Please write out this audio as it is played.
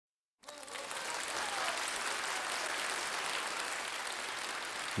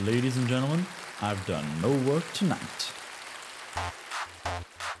Ladies and gentlemen, I've done no work tonight.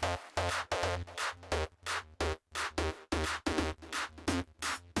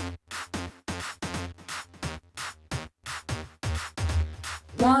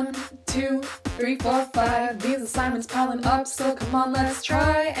 One, two, three, four, five. These assignments piling up, so come on, let's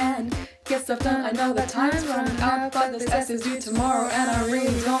try and get stuff done. I know that time's running out, but this test is due tomorrow, and I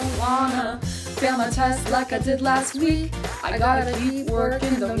really don't wanna fail my test like I did last week. I gotta keep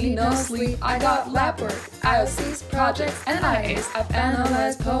working, don't need no sleep. I got lab work, IOCs, projects, and IAs. I've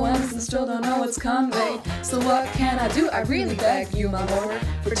analyzed poems and still don't know what's conveyed. So what can I do? I really beg you, my lord.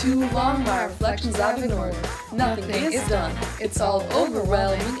 For too long, my reflections I've ignored. Nothing is done, it's all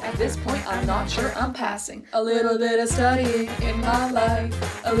overwhelming. At this point, I'm not sure I'm passing. A little bit of studying in my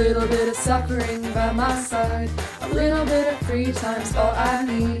life, a little bit of suffering by my side, a little bit of free time's all I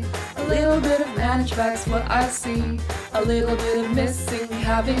need. A little bit of managed facts, what I see. A little bit of missing,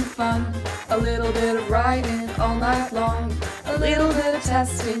 having fun. A little bit of writing all night long. A little bit of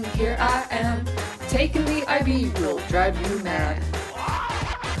testing, here I am. Taking the IB will drive you mad.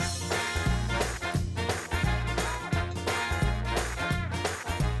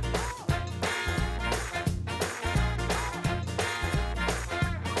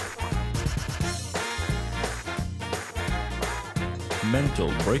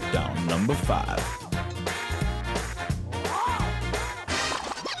 Mental breakdown number 5.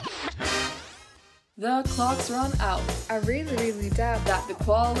 The clock's run out. I really doubt that the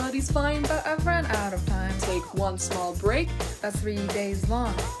quality's fine, but I've ran out of time. Take one small break, that's 3 days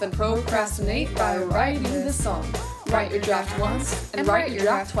long. Then procrastinate by writing the song. Write your draft once, and write your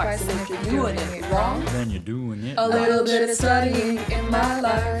draft twice. And if you're doing it wrong, then you're doing it a right. little bit of studying in my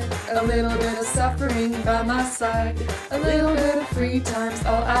life, a little bit of suffering by my side, a little bit of free time's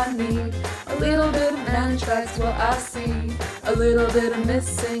all I need, a little bit of managed facts what I see, a little bit of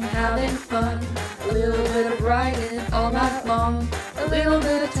missing, having fun, a little bit of writing all night long, a little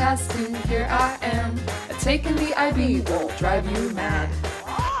bit of testing, here I am, taking the IB will drive you mad.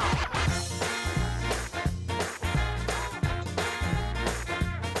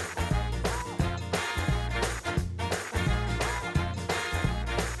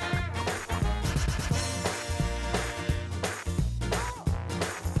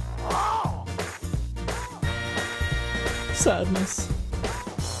 Sadness.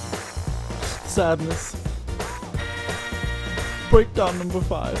 Sadness. Breakdown number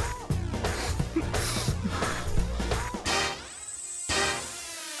 5.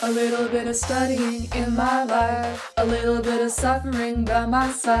 A little bit of studying in my life, a little bit of suffering by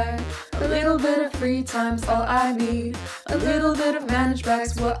my side, a little bit of free time's all I need, a little bit of managed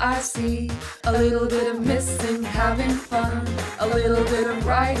facts what I see, a little bit of missing, having fun, a little bit of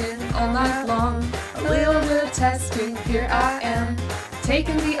writing all night long, a little bit of testing, here I am,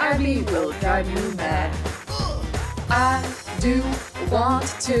 taking the IB will drive you mad. I do want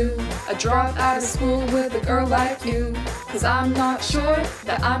to drop out of school with a girl like you, 'cause I'm not sure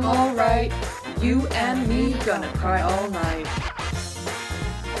that I'm alright. You and me gonna cry all night.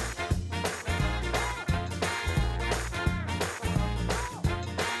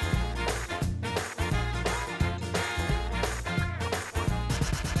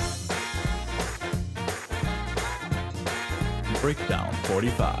 Breakdown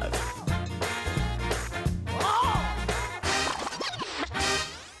 45.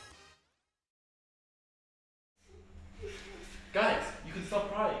 Guys, you can stop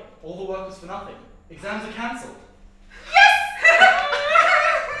crying. All the work was for nothing. Exams are cancelled.